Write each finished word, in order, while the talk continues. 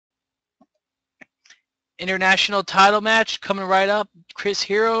International title match coming right up. Chris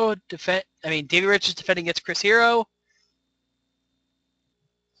Hero Davey Richards defending against Chris Hero.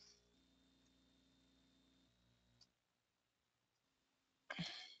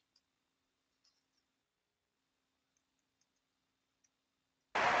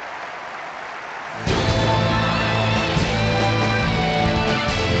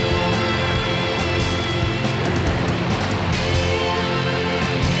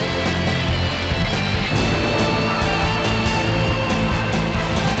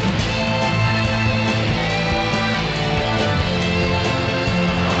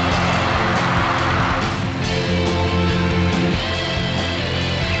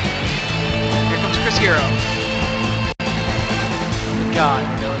 Hero. Oh my god,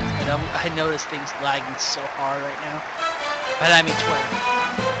 I notice things lagging so hard right now. But I mean Twitter.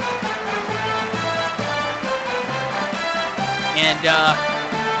 And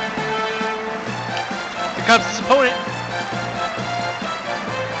here comes his opponent.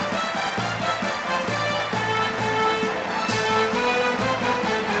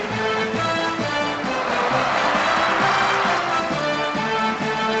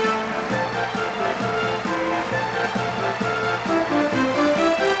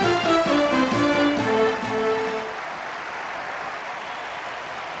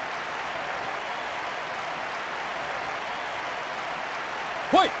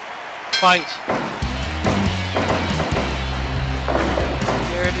 Fight.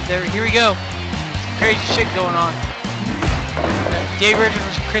 Here we go. Crazy shit going on. Davey Richards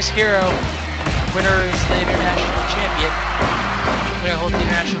versus Chris Hero. Winner is the international champion. Winner holds the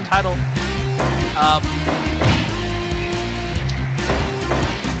international title.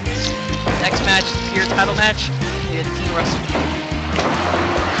 Next match is the Pure title match. We had Team Wrestlecade.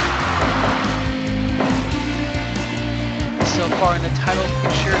 So far in the title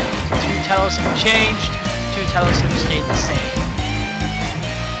picture, 2 titles have changed, 2 titles have stayed the same.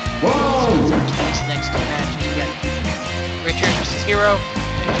 So these next 2 matches, we got Richards versus Hero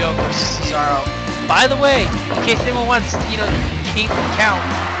and Joe versus Cesaro. By the way, in case anyone wants, keep count,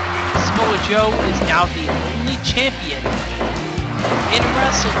 Samoa Joe is now the only champion in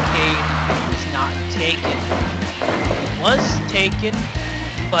Wrestlecade who is not taken. It was taken,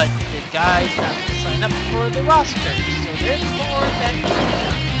 but the guys have to sign up for the roster, so therefore that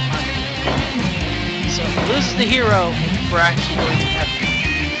so if he loses the Hero, we're actually going to have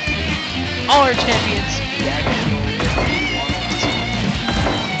all our champions be actual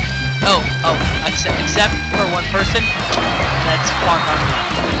except for one person, that's Juan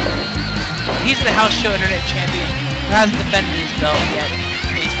Garcia. He's the house show internet champion who hasn't defended his belt yet,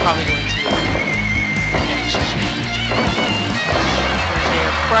 and he's probably going to next Thursday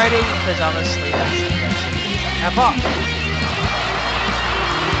or Friday, because honestly that's the best I have off.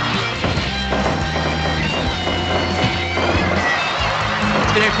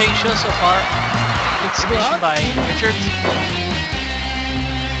 It's been an entertaining show so far. Good submission by Richards.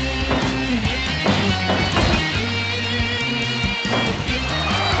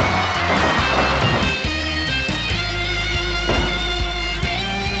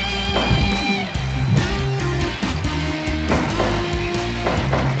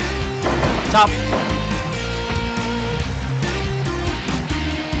 Top.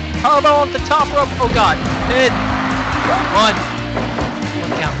 Powerbomb off the top rope. Oh god. Pin. 1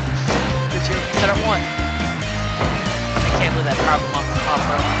 count. Good here. Set up 1. I can't believe that powerbomb off the top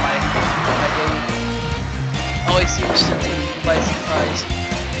rope by Davey. Always seems to take you by surprise.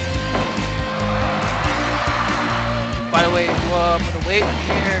 By the way, I'm gonna wait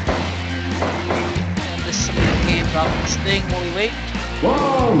here. This is some of the game about this thing while we wait.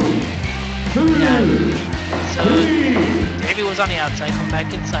 So, Davey was on the outside, come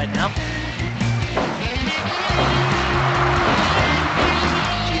back inside now.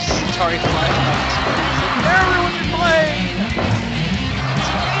 Jesus, Atari flashbacks. Everyone's in play!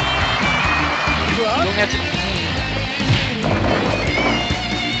 You don't have to...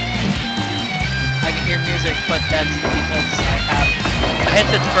 I can hear music, but that's because I have... My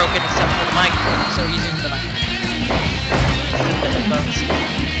headset's broken except for the mic, so using the mic. The headphones.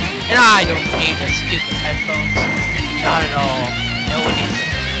 And I don't need the stupid headphones. Not at all. No one needs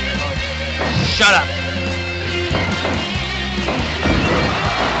them. Shut up!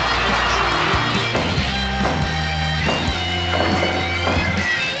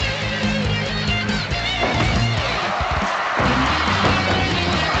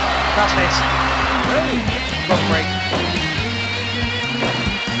 Crossface. Hey! Rope break.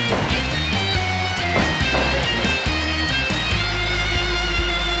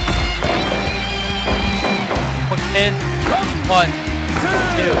 In 1, 2,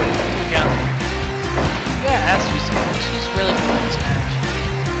 count. really good in this match.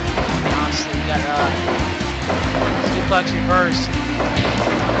 Honestly, we got suplex reverse,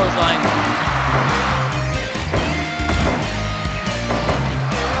 clothesline.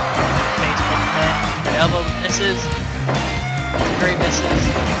 Facebook net, the elbow misses. Great misses.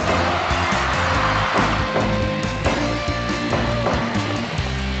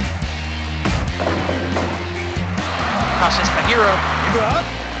 Process by Hero.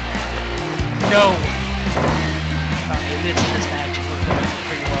 No. This match is looking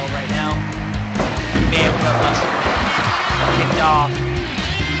pretty well right now. Man, we got Buster kicked off.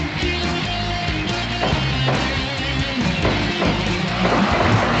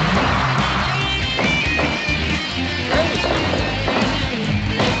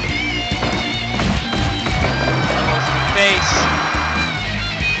 Elbows in the face.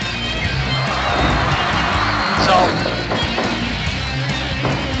 So.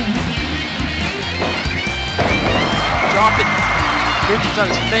 Drop it. Richards on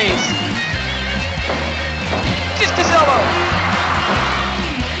his face. Just his elbow.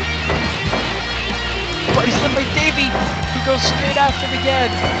 But he's led by Davey, who goes straight after him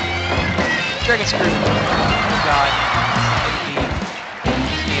again. Dragon screw. Oh god.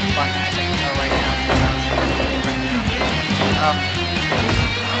 This game fun match I can tell right now.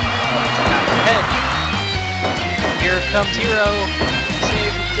 Head. Here comes Hero.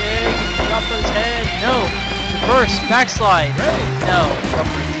 Save the day. Drop on his head. No. Reverse, backslide. No.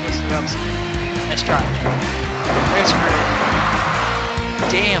 Nice try. Dragon screw.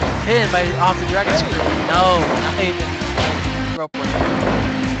 Damn, pin by off the dragon screw. No, not even rope break.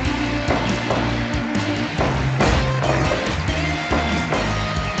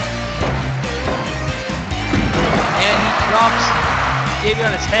 And he drops Davey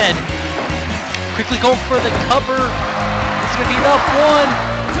on his head. Quickly going for the cover. It's gonna be enough. 1,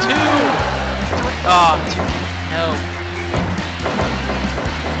 2, 3. Oh, 2. No.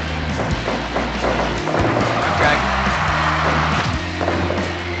 I'm dragging.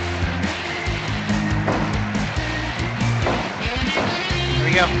 Here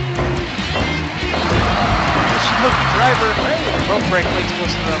we go. Smoky driver. Rope break leads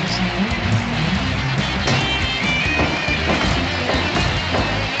most of those.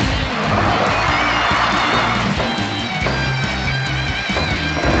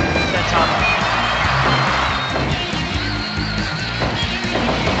 That's on.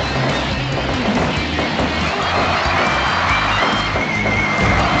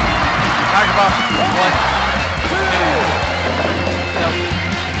 Talk about 1, 2. Nope.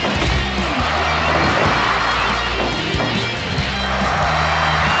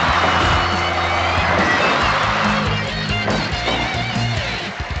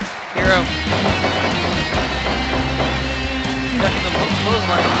 Hero. Ducking the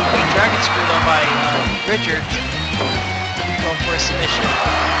clothesline. Dragon screw though by Richards. Going for a submission.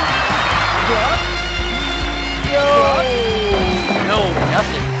 No! No,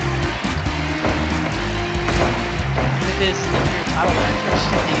 nothing. This is the pure title match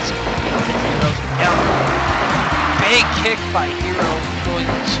versus these Heroes with count. Big kick by Hero going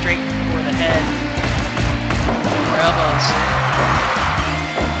straight for the head. For elbows.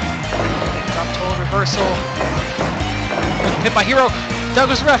 Drop toe reversal. Hit by Hero. Down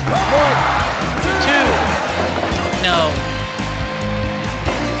goes the ref. 1, 2. No.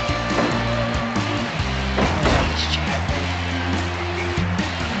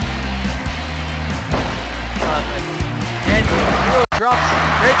 And Hero drops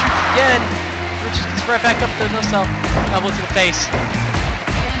Richards again. Richards gets right back up there, no self. Elbow to the face.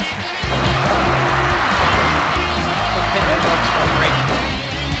 Break.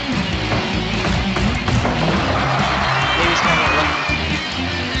 Davey's kind of lucky.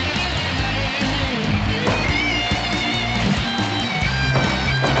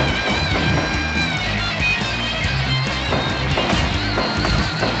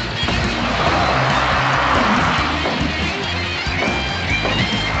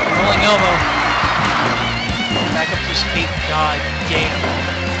 Rolling elbow. Back up to his feet. God damn.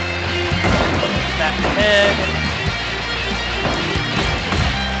 Back head.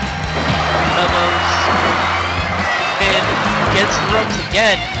 Elbows. Pin. Gets the ropes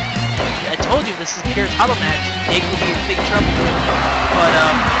again. I told you this is a pure title match. Jake will be in big trouble. But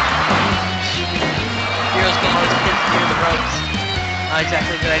Hero's getting all his pins near the ropes. Not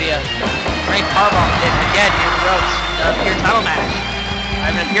exactly a good idea. Great powerbomb hit again near the ropes. Pure title match.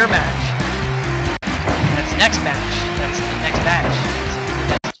 I'm in a pure match. That's next match. That's the next match.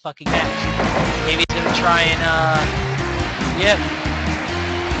 That's the fucking match. Davey's gonna try and yep.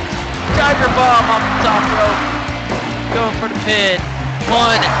 Tiger bomb off the top rope. Going for the pin.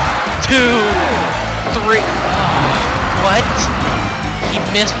 1, 2, 3. Oh, What? He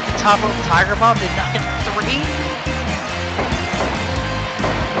missed with the top rope Tiger Bomb, did not get the 3?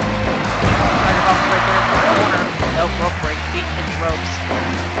 Tiger Bomb right there in the corner. Nope, rope break, feet hit the ropes.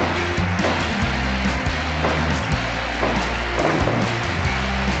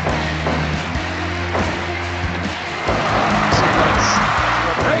 Suplex,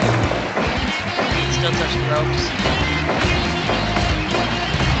 rope break. Feet still touch the ropes.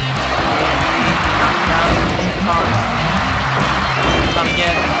 Knocked down, Tom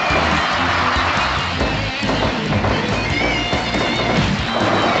again.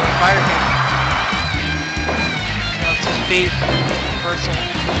 Fire kick. Now it's his feet. Reversal.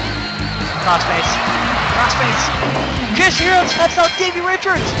 Crossface. Crossface. Chris Hero taps out Davey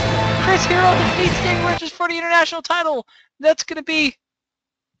Richards. Chris Hero defeats Davey Richards for the international title. That's gonna make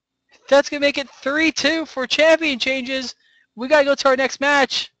it 3-2 for champion changes. We gotta go to our next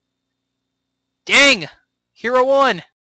match. Dang. Hero won.